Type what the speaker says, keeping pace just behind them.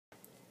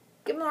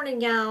Good morning,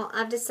 y'all.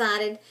 I've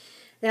decided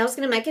that I was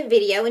going to make a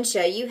video and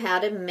show you how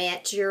to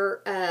match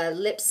your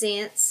Lip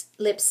Sense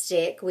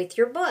lipstick with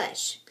your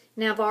blush.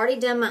 Now, I've already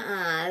done my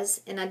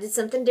eyes, and I did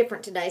something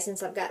different today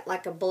since I've got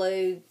like a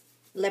blue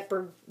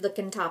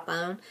leopard-looking top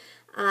on.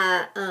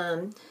 I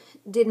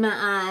did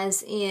my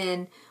eyes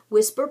in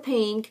Whisper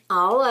Pink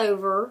all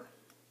over.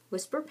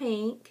 Whisper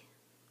Pink.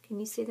 Can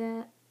you see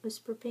that?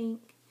 Whisper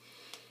Pink.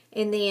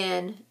 And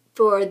then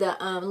for the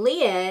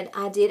lid,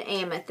 I did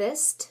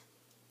Amethyst.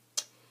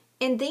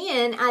 And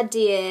then I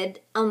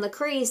did, on the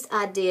crease,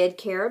 I did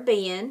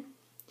Caribbean.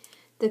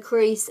 The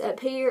crease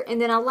up here.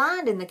 And then I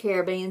lined in the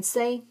Caribbean.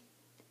 See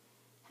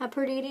how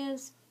pretty it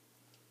is?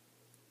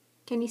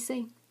 Can you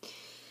see?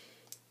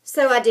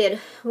 So I did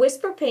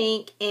Whisper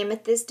Pink,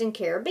 Amethyst, and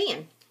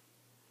Caribbean.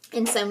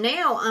 And so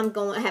now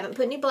I haven't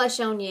put any blush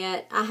on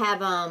yet. I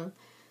have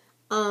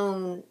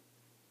on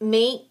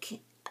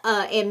Mink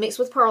and mixed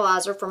with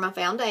Pearlizer for my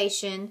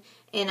foundation.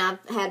 And I've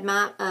had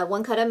my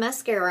one coat of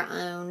mascara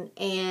on,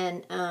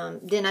 and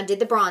then I did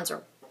the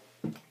bronzer.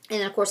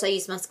 And of course I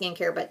used my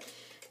skincare, but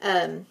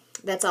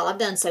that's all I've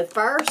done. So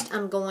first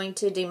I'm going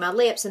to do my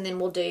lips, and then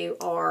we'll do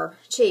our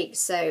cheeks.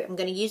 So I'm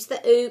going to use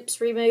the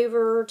Oops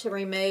remover to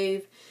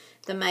remove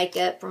the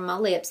makeup from my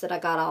lips that I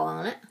got all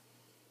on it.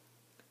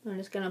 I'm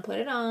just going to put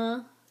it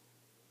on,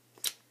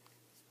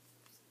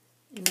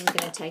 and I'm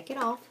going to take it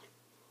off.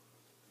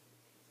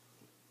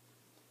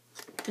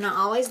 And I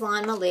always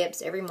line my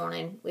lips every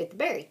morning with the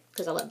berry,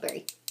 because I love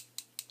berry.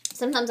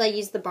 Sometimes I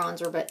use the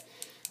bronzer, but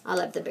I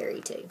love the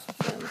berry too.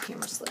 Oh, my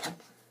camera's slipping.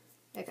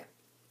 Okay.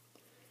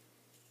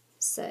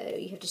 So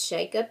you have to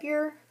shake up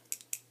your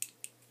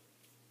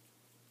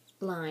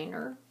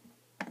liner.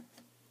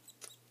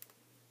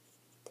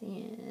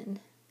 Then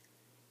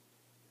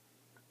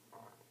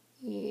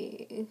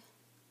you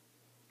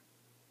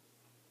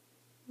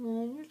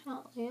line your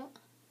top lip.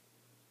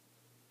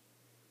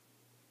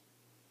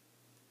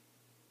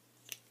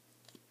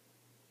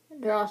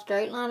 Draw a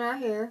straight line right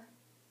here.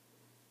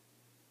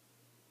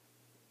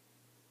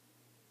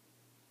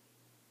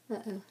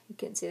 Uh-oh, you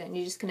can't see that. And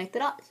you just connect the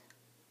dots.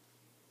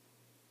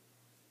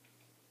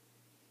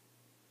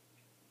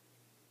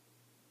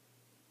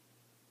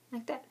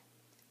 Like that.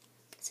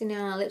 See,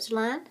 now my lips are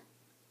lined.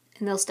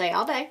 And they'll stay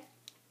all day.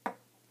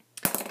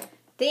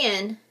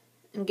 Then,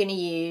 I'm going to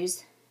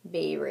use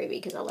Be Ruby,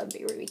 because I love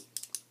Be Ruby.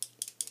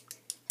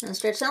 I'm going to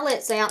stretch my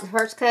lips out. The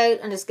first coat,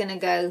 I'm just going to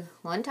go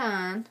one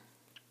time.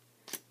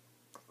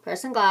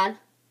 Press and glide.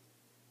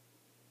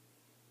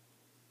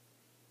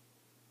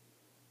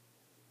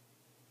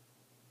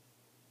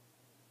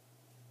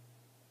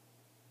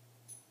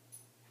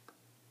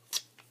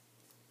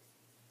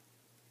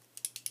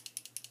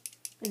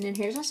 And then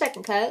here's my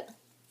second coat.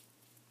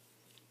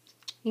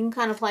 You can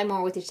kind of play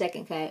more with your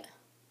second coat.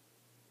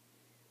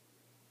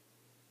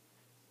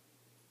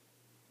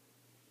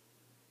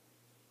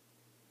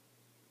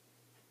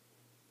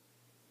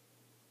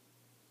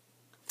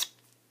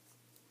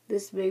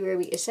 This Be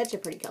Ruby is such a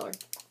pretty color.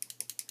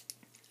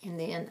 And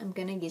then I'm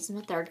going to use my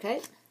third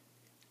coat.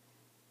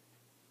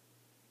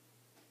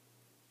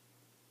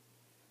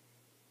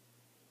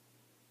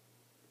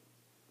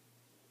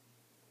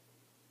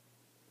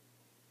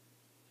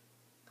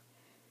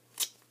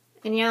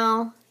 And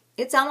y'all,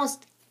 it's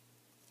almost,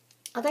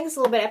 I think it's a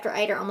little bit after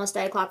 8 or almost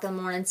 8 o'clock in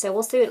the morning. So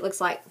we'll see what it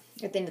looks like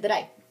at the end of the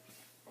day.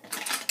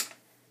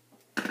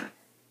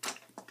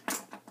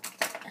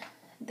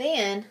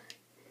 Then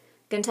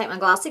going to take my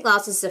Glossy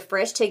Gloss. This is a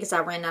fresh tea because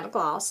I ran out of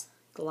gloss.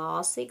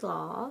 Glossy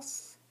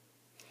Gloss.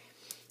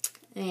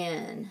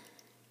 And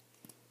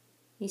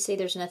you see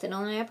there's nothing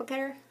on the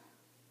applicator.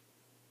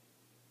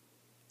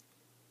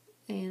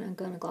 And I'm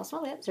going to gloss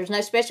my lips. There's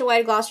no special way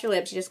to gloss your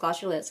lips. You just gloss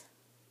your lips.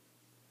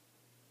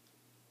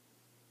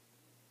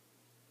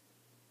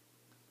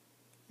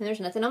 And there's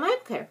nothing on my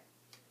applicator.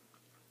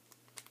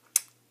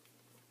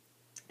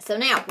 So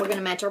now we're going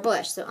to match our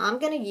blush. So I'm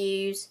going to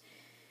use...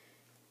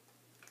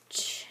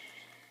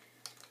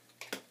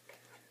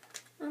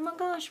 Oh my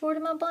gosh, where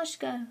did my blush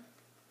go?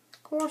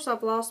 Of course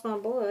I've lost my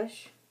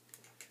blush.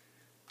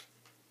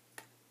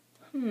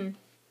 Now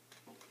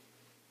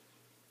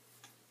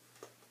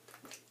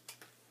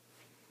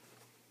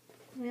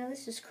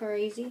this is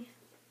crazy.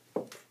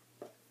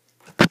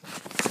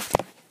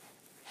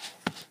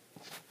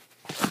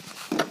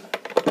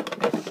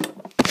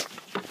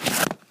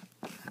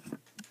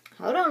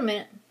 Hold on a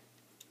minute.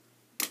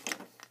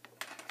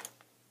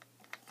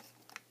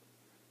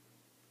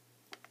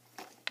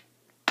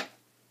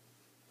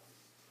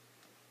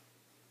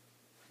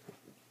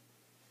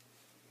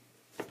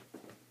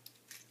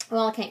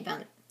 Well, I can't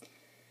find it.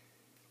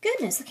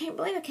 Goodness, I can't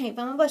believe I can't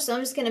find my blush. So I'm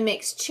just going to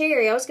mix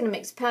Cherry. I was going to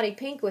mix Pouty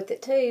Pink with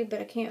it too, but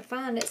I can't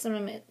find it. So I'm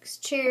going to mix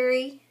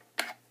Cherry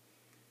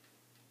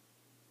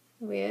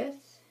with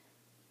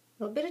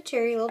a little bit of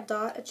Cherry, a little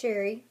dot of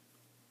Cherry.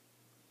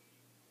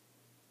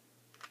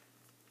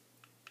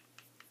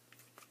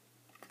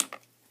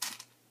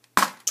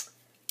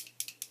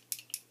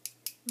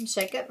 And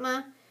shake up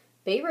my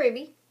Be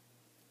Ruby.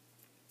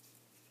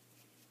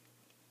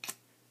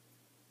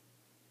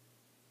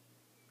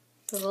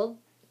 Put a little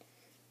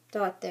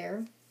dot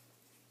there.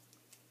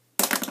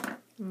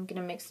 I'm going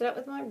to mix it up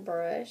with my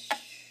brush.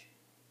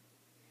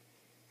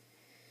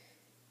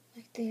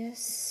 Like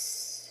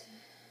this.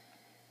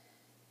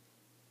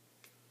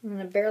 I'm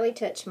going to barely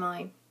touch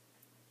mine.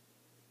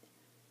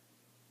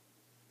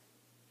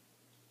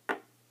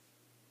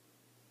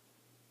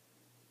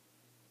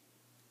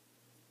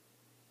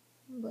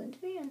 Blend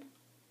it in.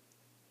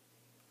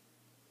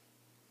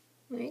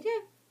 There you go.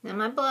 Now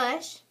my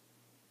blush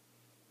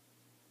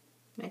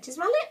matches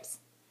my lips.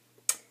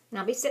 And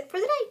I'll be set for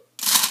the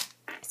day.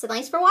 So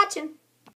thanks for watching.